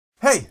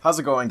Hey, how's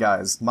it going,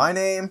 guys? My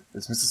name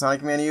is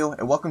MrSonicManu,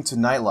 and welcome to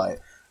Nightlight.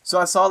 So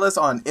I saw this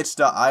on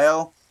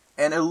itch.io,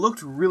 and it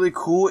looked really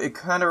cool. It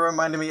kind of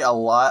reminded me a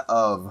lot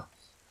of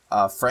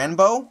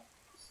Franbo,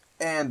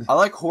 and I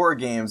like horror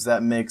games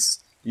that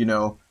mix, you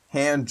know,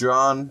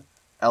 hand-drawn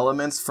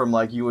elements from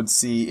like you would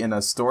see in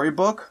a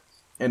storybook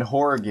in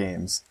horror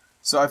games.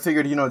 So I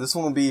figured, you know, this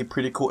one will be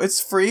pretty cool.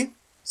 It's free,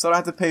 so I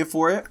don't have to pay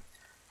for it.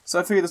 So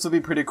I figured this would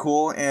be pretty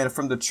cool, and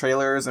from the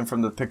trailers and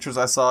from the pictures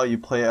I saw, you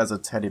play as a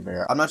teddy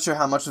bear. I'm not sure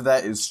how much of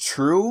that is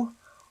true,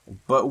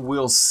 but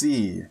we'll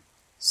see.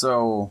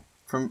 So,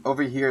 from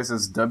over here it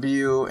says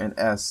W and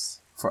S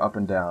for up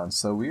and down.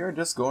 So we are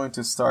just going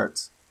to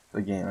start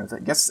the game. I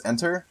guess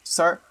enter to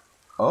start.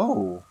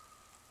 Oh,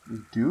 we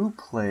do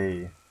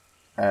play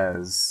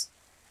as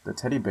the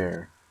teddy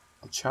bear.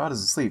 The child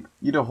is asleep.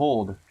 E to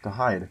hold, to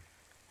hide.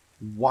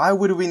 Why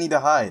would we need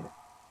to hide?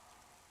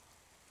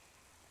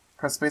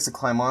 Press space to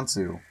climb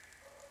onto.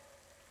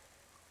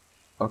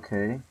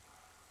 Okay.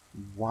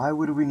 Why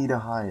would we need to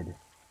hide?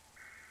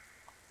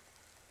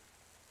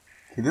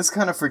 Okay, this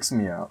kind of freaks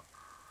me out.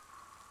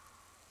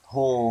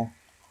 Whole,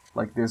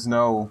 like there's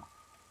no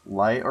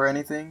light or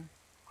anything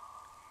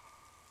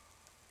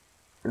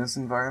in this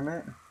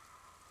environment.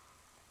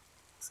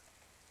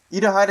 E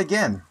to hide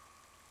again.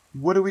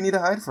 What do we need to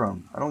hide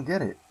from? I don't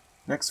get it.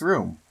 Next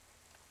room.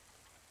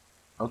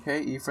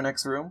 Okay, E for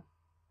next room.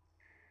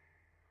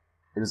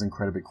 It is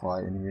incredibly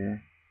quiet in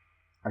here.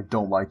 I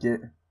don't like it.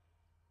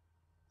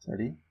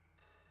 Teddy?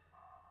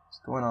 What's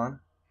going on?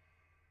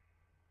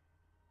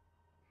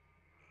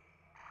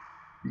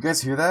 You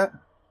guys hear that?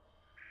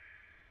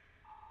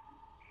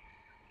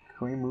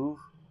 Can we move?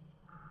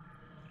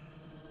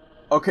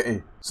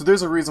 Okay, so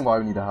there's a reason why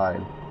we need to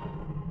hide.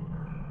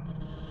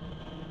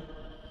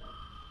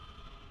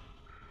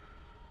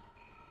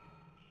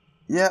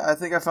 Yeah, I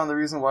think I found the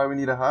reason why we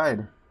need to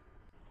hide.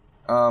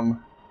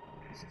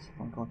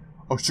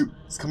 Oh shoot,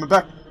 it's coming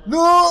back. No!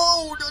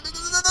 No, no,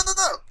 no, no, no,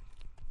 no!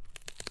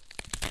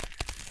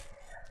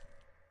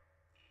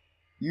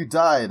 You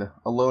died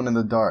alone in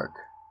the dark.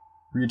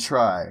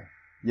 Retry.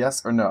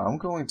 Yes or no? I'm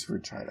going to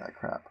retry that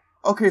crap.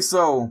 Okay,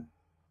 so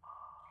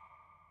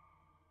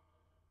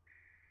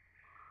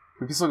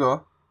we can still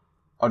go.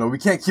 Oh no, we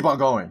can't keep on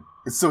going.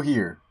 It's still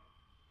here.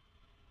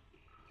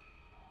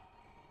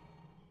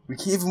 We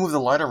can't even move the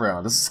light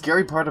around. This is the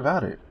scary part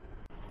about it.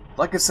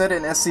 Like I said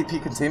in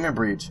SCP Containment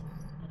Breach,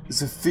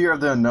 it's a fear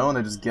of the unknown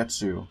that just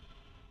gets you.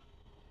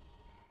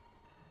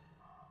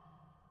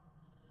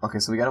 Okay,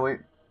 so we gotta wait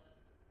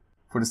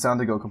for the sound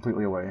to go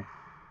completely away.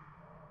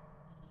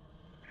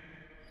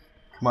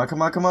 Come on,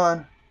 come on, come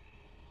on!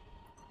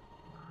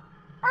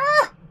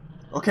 Ah!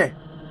 Okay.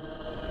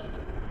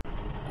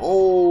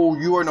 Oh,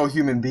 you are no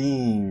human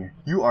being.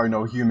 You are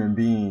no human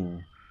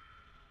being.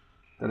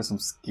 That is some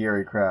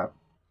scary crap.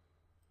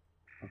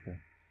 Okay.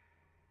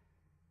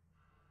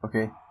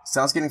 Okay,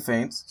 sound's getting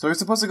faint. So we're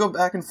supposed to go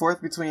back and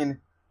forth between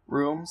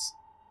rooms.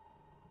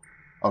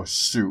 Oh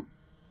shoot.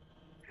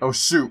 Oh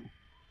shoot.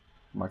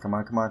 Come on, come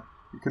on, come on.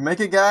 You can make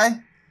it,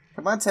 guy.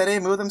 Come on, Teddy,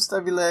 move them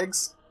stubby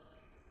legs.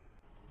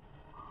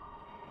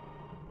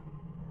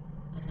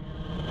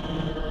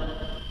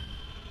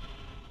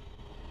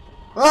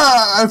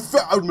 Ah, I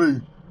found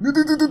me.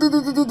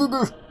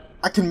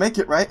 I can make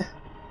it, right?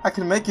 I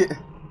can make it.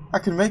 I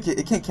can make it.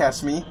 It can't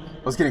catch me.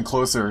 Oh, it's getting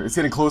closer. It's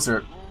getting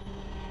closer.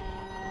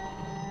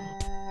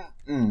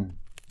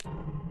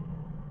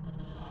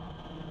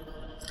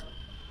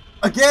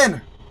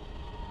 Again!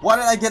 Why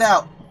did I get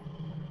out?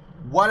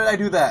 Why did I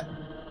do that?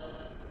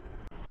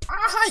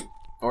 Hi!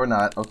 Or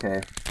not,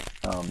 okay.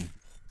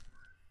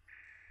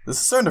 This is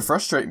starting to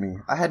frustrate me.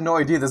 I had no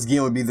idea this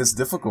game would be this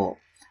difficult.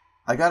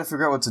 I gotta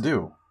figure out what to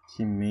do.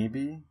 Okay,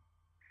 maybe?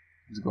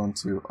 He's going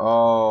to...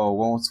 Oh,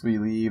 once we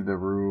leave the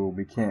room,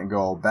 we can't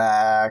go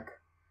back.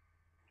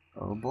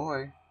 Oh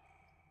boy.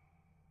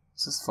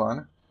 This is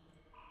fun.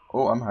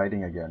 Oh, I'm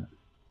hiding again.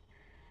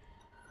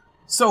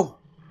 So,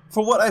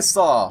 for what I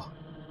saw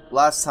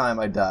last time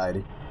I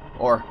died,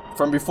 or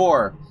from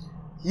before,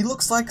 he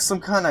looks like some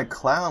kind of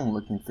clown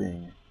looking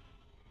thing.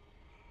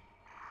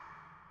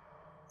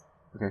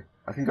 Okay,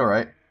 I can go,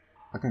 right?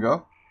 I can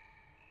go?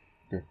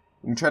 Okay,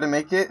 I'm gonna try to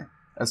make it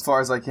as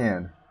far as I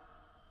can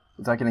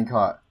without getting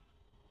caught.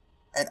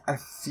 And I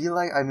feel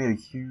like I made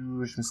a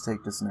huge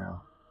mistake just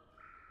now.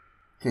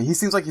 Okay, he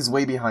seems like he's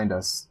way behind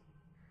us.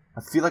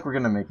 I feel like we're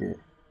gonna make it.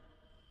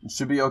 It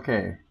should be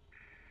okay.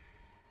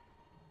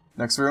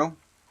 Next room.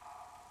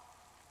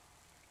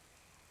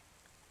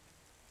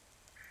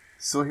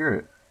 Still hear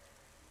it.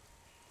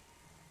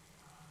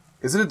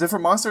 Is it a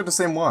different monster or the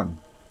same one?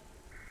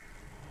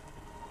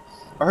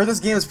 I heard this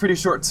game is pretty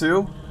short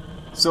too,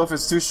 so if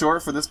it's too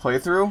short for this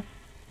playthrough,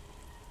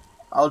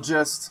 I'll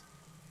just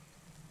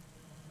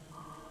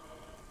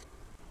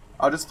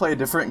play a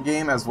different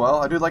game as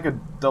well. I'll do like a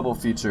double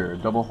feature,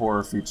 double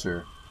horror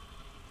feature.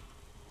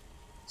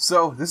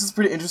 So this is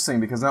pretty interesting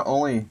because not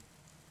only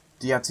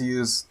do you have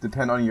to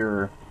depend on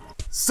your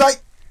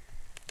sight.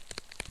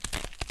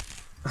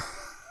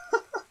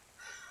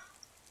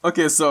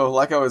 Okay, so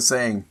like I was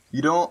saying,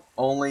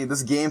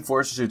 This game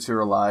forces you to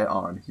rely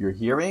on your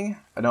hearing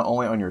and not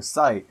only on your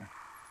sight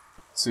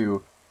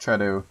to try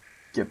to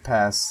get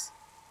past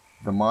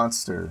the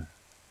monster.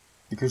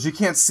 Because you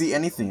can't see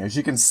anything, as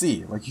you can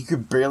see. Like, you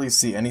could barely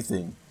see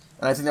anything.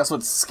 And I think that's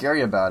what's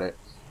scary about it.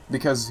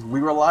 Because we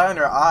rely on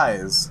our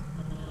eyes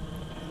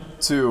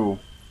to,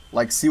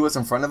 like, see what's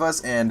in front of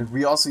us, and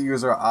we also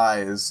use our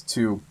eyes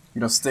to,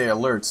 stay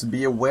alert, to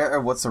be aware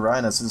of what's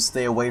around us, and to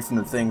stay away from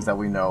the things that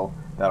we know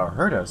that'll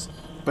hurt us.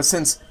 But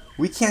since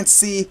we can't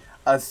see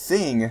a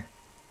thing,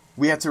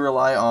 we have to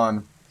rely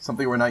on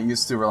something we're not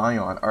used to relying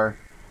on, our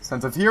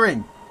sense of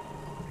hearing.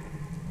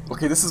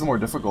 Okay, this is more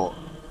difficult.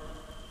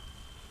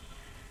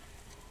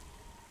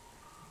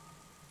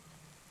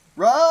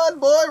 Run,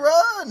 boy,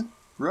 run!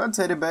 Run,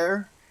 teddy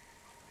bear.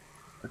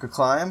 I could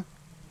climb,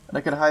 and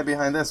I could hide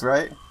behind this,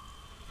 right?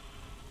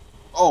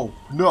 Oh,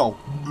 no.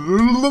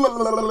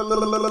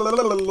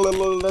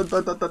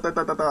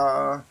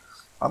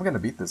 I'm gonna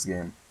beat this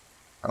game.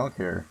 I don't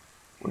care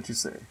what you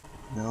say.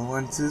 No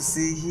one to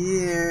see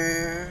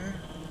here.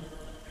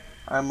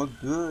 I'm a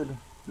good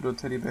little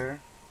teddy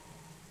bear.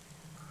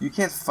 You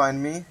can't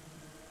find me.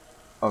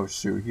 Oh,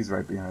 shoot, he's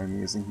right behind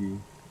me, isn't he?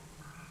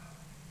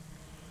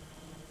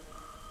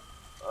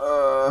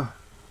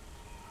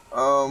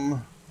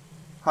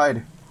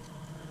 Hide.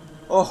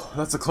 Oh,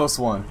 that's a close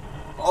one.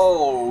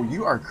 Oh,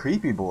 you are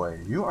creepy boy.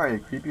 You are a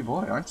creepy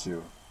boy, aren't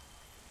you?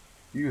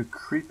 You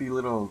creepy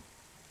little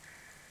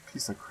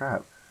piece of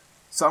crap.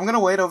 So I'm gonna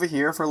wait over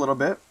here for a little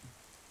bit.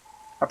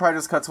 I'll probably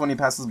just cut to when he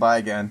passes by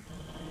again.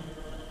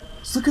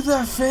 Just look at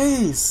that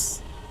face!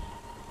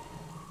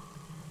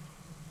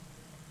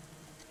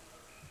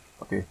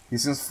 Okay, he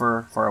seems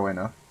far away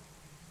enough.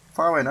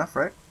 Far away enough,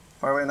 right?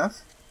 Far away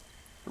enough?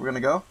 We're gonna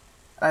go.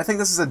 And I think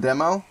this is a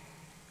demo,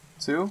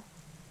 too.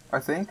 I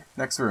think.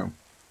 Next room.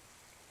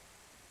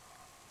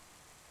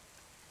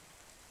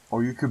 Oh,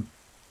 you could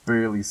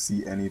barely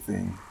see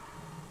anything.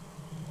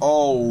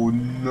 Oh,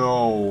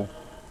 no.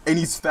 And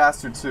he's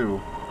faster,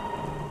 too.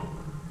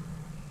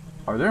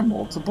 Are there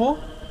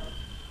multiple?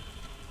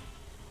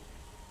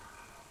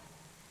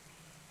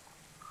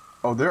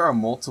 Oh, there are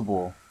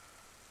multiple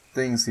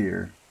things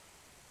here.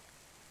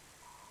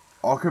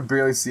 Oh, I could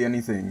barely see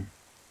anything.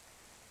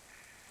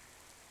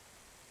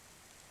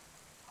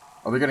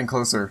 Oh, they're getting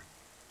closer.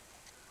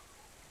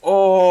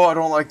 Oh, I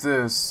don't like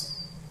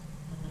this.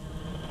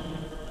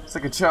 It's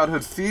like a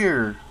childhood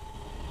fear.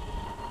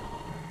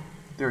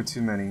 There are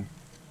too many.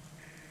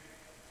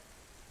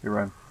 You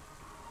run.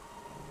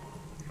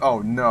 Oh,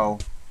 no.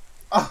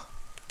 Ah.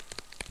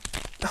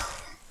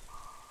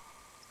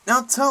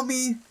 Now tell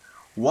me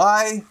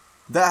why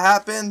that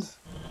happened.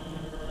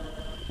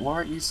 Why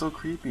aren't you so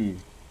creepy?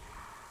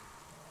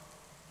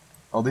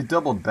 Oh, they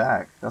doubled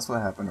back. That's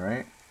what happened,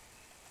 right?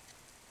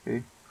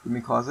 Okay, give me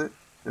closet.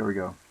 There we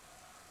go.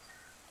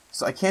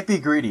 So I can't be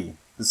greedy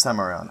this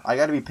time around. I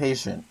gotta be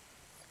patient.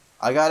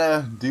 I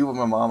gotta do what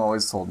my mom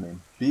always told me.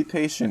 Be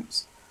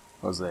patient,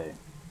 Jose.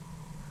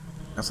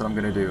 That's what I'm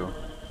gonna do.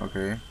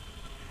 Okay.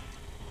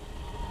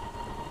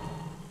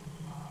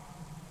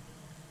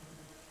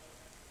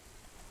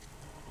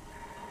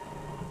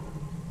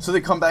 So they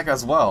come back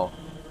as well.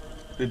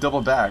 They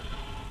double back.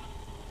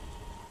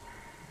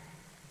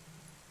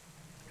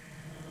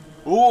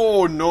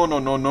 Oh, no, no,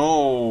 no,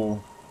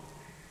 no.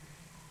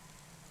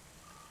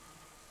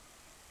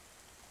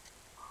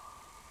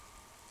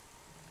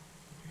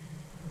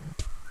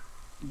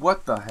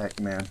 What the heck,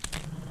 man?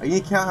 Are you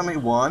gonna count how many?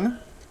 1?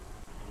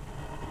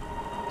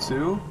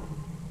 2?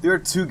 There are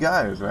 2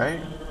 guys,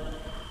 right?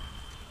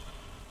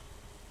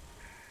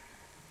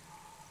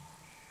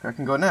 I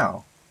can go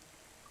now.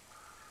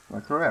 Am I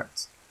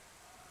correct?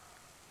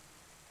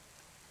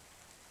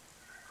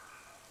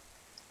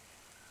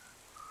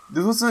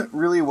 This wasn't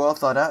really well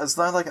thought out. It's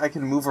not like I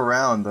can move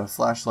around the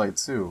flashlight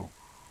too.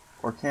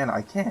 Or can I?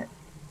 I can't.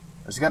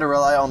 I just gotta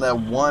rely on that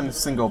one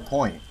single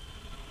point.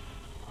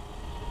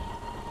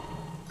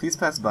 Please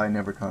pass by,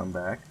 never come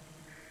back.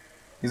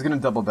 He's gonna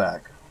double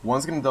back.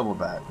 One's gonna double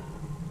back.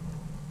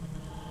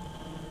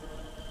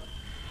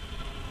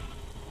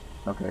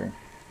 Okay.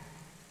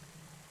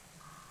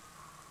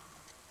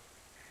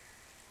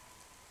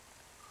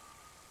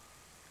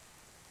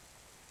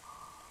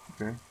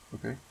 Okay,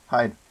 okay.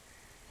 Hide.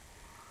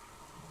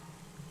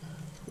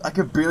 I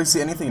could barely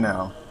see anything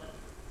now.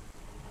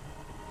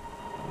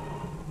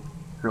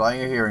 Rely on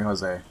your hearing,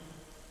 Jose.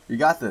 You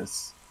got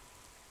this.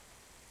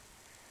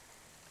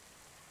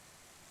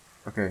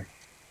 Okay.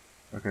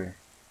 Okay.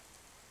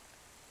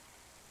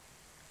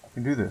 I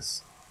can do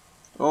this.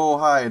 Oh,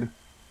 hide.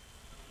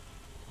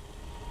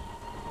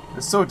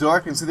 It's so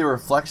dark, I can see the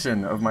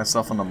reflection of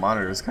myself on the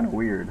monitor. It's kind of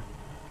weird.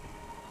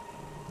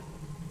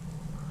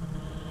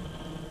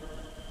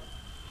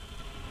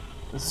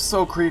 This is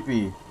so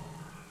creepy.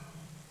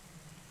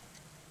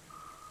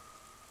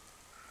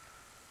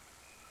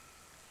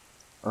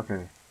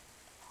 Okay.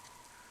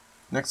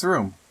 Next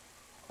room.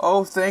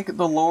 Oh, thank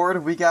the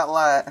Lord, we got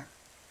light.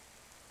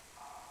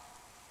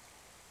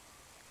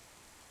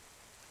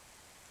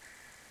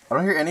 I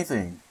don't hear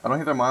anything. I don't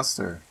hear the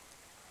monster.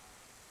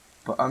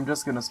 But I'm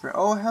just gonna sprint.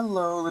 Oh,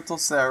 hello, little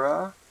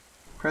Sarah.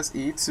 Press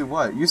E to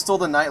what? You stole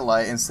the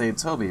nightlight and saved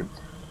Toby.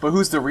 But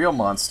who's the real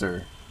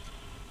monster?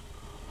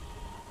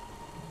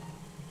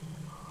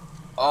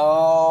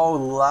 Oh,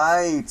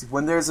 light.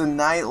 When there's a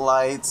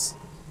nightlight,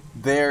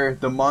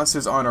 the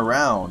monsters aren't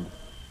around.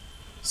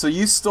 So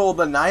you stole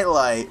the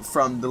nightlight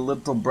from the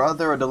little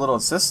brother or the little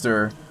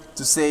sister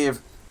to save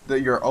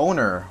your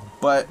owner.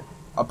 But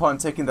upon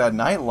taking that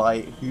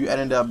nightlight, you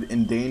ended up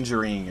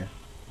endangering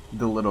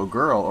the little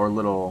girl or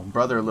little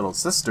brother or little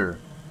sister.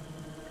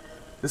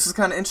 This is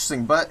kind of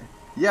interesting, but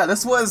yeah,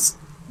 this was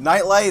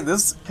Nightlight.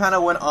 This kind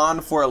of went on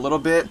for a little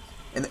bit.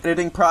 In the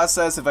editing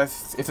process, if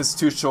it's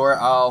too short,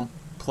 I'll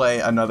play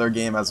another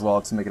game as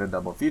well to make it a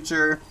double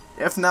feature.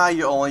 If not,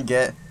 you only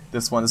get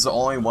this one. This is the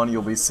only one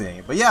you'll be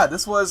seeing. But yeah,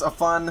 this was a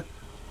fun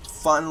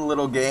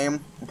little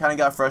game. It kind of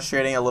got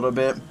frustrating a little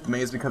bit.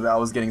 Maybe it's because I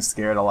was getting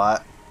scared a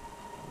lot.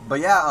 But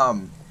yeah,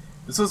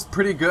 this was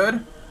pretty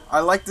good. I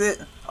liked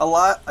it a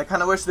lot. I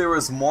kind of wish there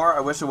was more. I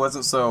wish it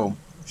wasn't so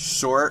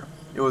short.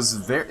 It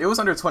was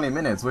under 20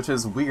 minutes, which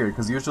is weird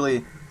because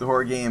usually the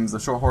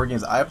short horror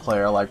games I play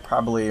are like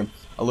probably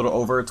a little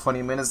over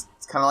 20 minutes.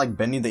 It's kind of like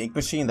Bending the Ink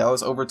Machine. That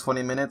was over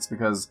 20 minutes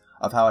because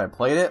of how I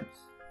played it.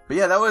 But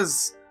yeah, that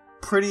was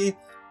pretty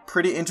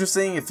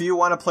interesting. If you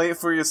want to play it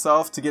for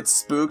yourself to get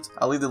spooked,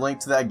 I'll leave the link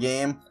to that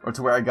game or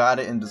to where I got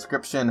it in the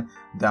description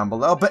down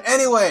below. But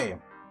anyway,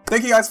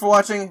 thank you guys for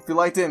watching. If you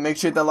liked it, make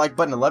sure you hit that like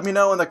button and let me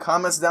know in the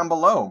comments down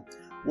below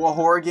what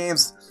horror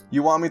games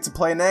you want me to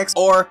play next,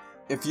 or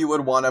if you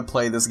would want to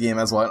play this game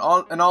as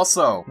well. And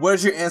also, what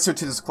is your answer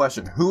to this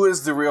question? Who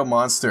is the real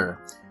monster?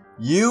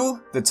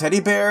 You, the teddy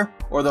bear,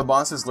 or the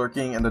monsters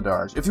lurking in the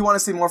dark? If you want to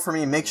see more from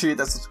me, make sure you hit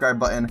that subscribe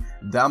button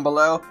down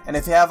below. And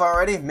if you have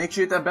already, make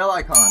sure you hit that bell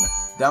icon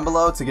down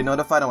below to get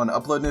notified when I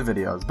upload new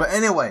videos. But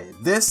anyway,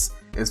 this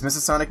is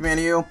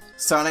MrSonicManu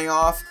signing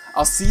off.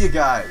 I'll see you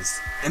guys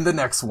in the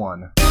next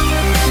one.